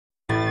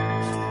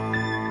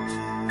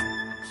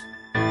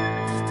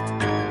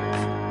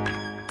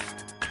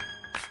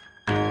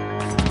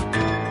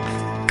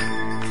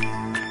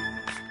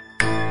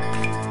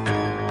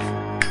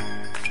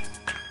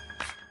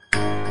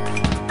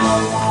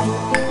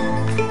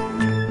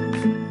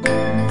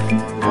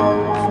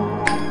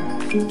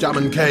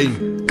Jammin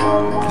Kane.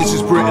 This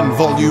is Britain,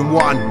 Volume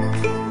 1.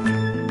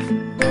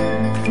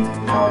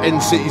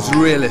 N-City's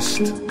realist.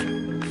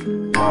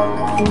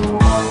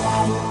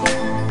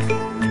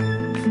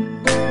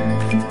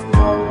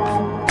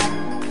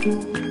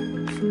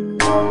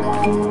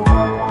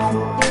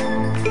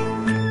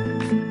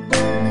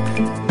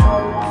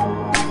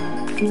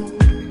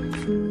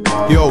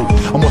 Yo,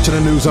 I'm watching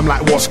the news, I'm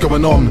like, what's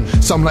going on?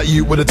 Some like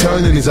you with a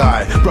turn in his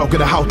eye. Broke in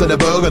the house, then a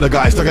burger the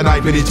guy. Stuck a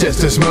knife in his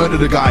chest, just murdered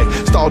the guy.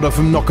 Started off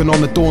from knocking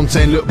on the door and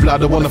saying, look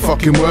blood, I wanna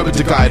fucking work with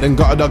the guy. Then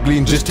got it ugly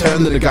and just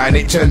turned to the guy. And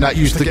it turned out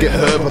used to get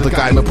hurt by the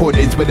guy. My point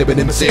is, we're living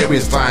in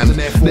serious times.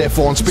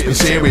 Therefore I'm spitting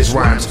serious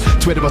rhymes.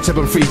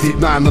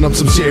 24/7/369, and I'm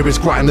some serious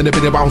grind. And I've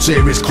been around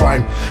serious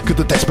crime. Cause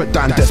the desperate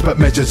done desperate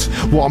measures.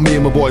 While me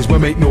and my boys, we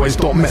make noise,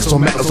 don't mess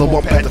on metals. I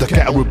won't pet the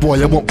kettle with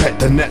boy, I won't pet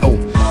the nettle.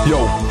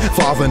 Yo,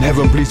 Father in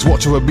heaven, please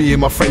watch over me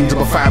and my friends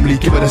and my family.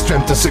 Give her the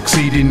strength to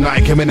succeed in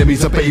night. Come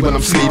enemies obey when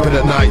I'm sleeping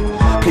at night.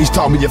 Please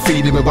tell me you're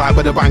feeding me right,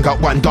 but the bang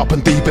got wound up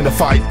and deep in the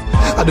fight.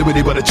 I don't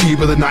really want to achieve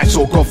with the night,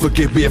 so God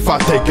forgive me if I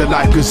take a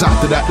life. Cause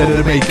after that,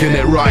 they're making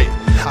it right.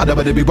 I don't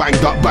want to be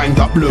banged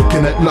up,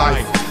 looking at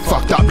life.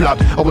 Fuck that blood,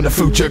 I want a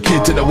future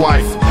kids and a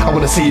wife. I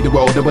wanna see the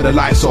world and with the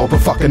lights off. But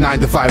fucking 9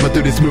 to 5, I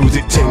do this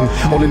music ting.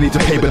 Only need to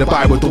pay by the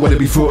Bible, don't wanna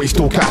be 40,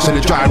 still cash in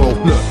the gyro.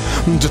 Look,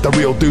 I'm just a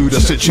real dude, I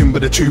sit in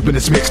with the tube in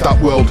this mixed up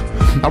world.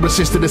 I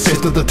resisted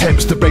assisted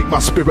attempts to break my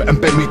spirit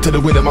and bend me to the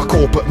will of my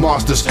corporate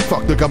masters.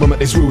 Fuck the government,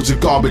 these rules are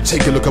garbage,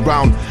 take a look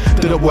around.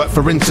 Did it work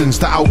for instance,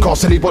 to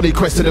outcast anybody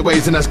question the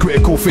ways and that's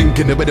critical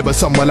thinking. A bit of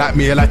someone like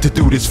me, I like to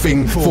do this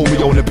thing, form my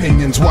own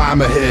opinions, why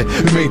am I here?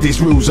 Who made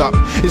these rules up?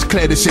 It's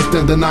clear the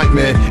system's a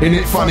nightmare. Ain't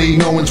it funny,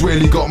 no one's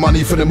really got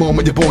money. From the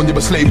moment you're born, you're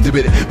a slave to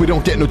it. We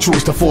don't get no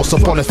choice to force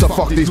upon us to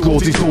fuck these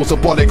laws are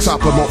bollocks. I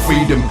promote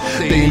freedom,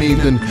 they ain't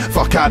even.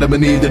 Fuck Adam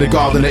and Eve in the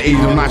Garden of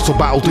Eden. Life's a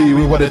battle, do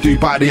you wanna do?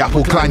 Bite the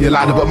apple, climb your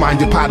ladder, but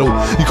mind your paddle.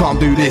 You can't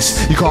do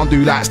this, you can't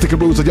do that. Sticking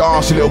rules on your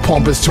arse, you little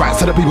pompous twats.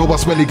 Tell the people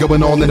what's really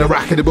going on in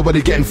Iraq. And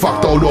everybody getting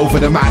fucked all over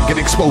the map. Get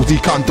exposed, he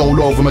cunt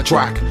all over my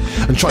track.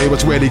 And try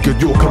what's really good,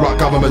 your corrupt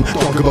government.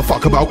 Don't give a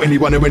fuck about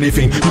anyone or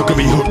anything. You can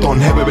be hooked on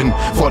heroin,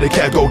 for they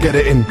care, go get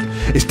it in.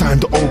 It's time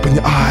to open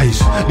your eyes.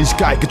 This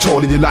guy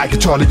controlling your life,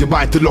 controlling your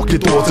mind. To lock your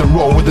doors and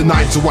roll with the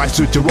night. So why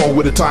should you roll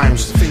with the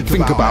times?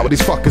 Think about what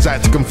these fuckers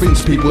had to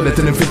convince people that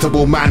an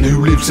invisible man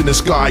who lives in the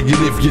sky. You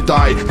live, you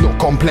die. Not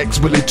complex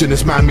religion,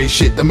 it's man-made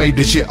shit that made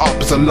this shit up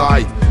as a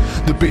lie.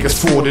 The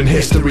biggest fraud in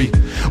history.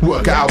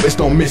 Work out, it's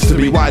no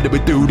mystery. Why do we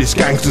do this?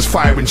 Gangsters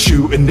firing,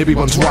 shooting.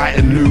 Everyone's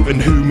rioting, looting,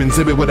 humans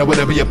everywhere.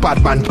 Whatever your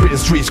bad man. Britain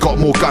streets got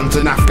more guns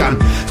than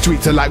Afghan.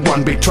 Streets are like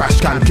one big trash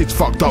can. Kids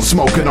fucked up,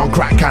 smoking on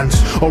crack cans.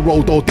 Or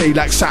rolled all day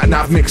like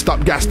sat-nav, mixed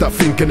up, gassed up,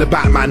 thinking of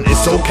Batman.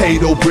 It's okay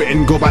though,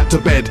 Britain, go back to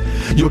bed.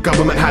 Your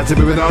government has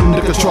everything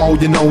under control.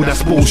 You know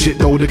that's bullshit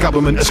though. The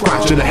government is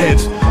scratching their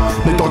heads.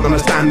 They don't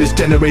understand this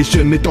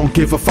generation. They don't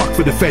give a fuck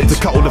for the feds.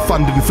 To cut all the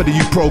funding for the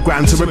youth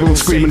programs. So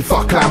everyone's screaming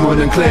fuck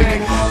Cameron and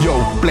Clegg.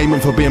 Yo, blame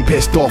them for being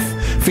pissed off.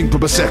 Think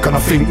for a second, I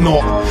think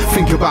not.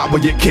 Think about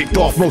where you kicked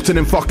off. Most of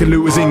them fucking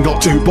looters ain't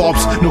got 2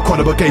 bobs. No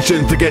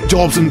qualifications to get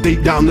jobs. And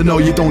deep down they know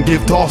you don't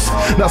give toss.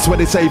 That's why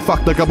they say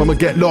fuck the government,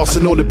 get lost.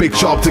 And all the big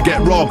shops to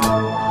get robbed.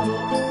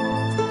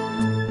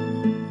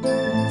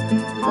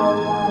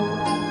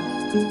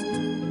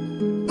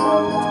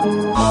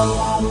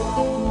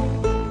 Oh,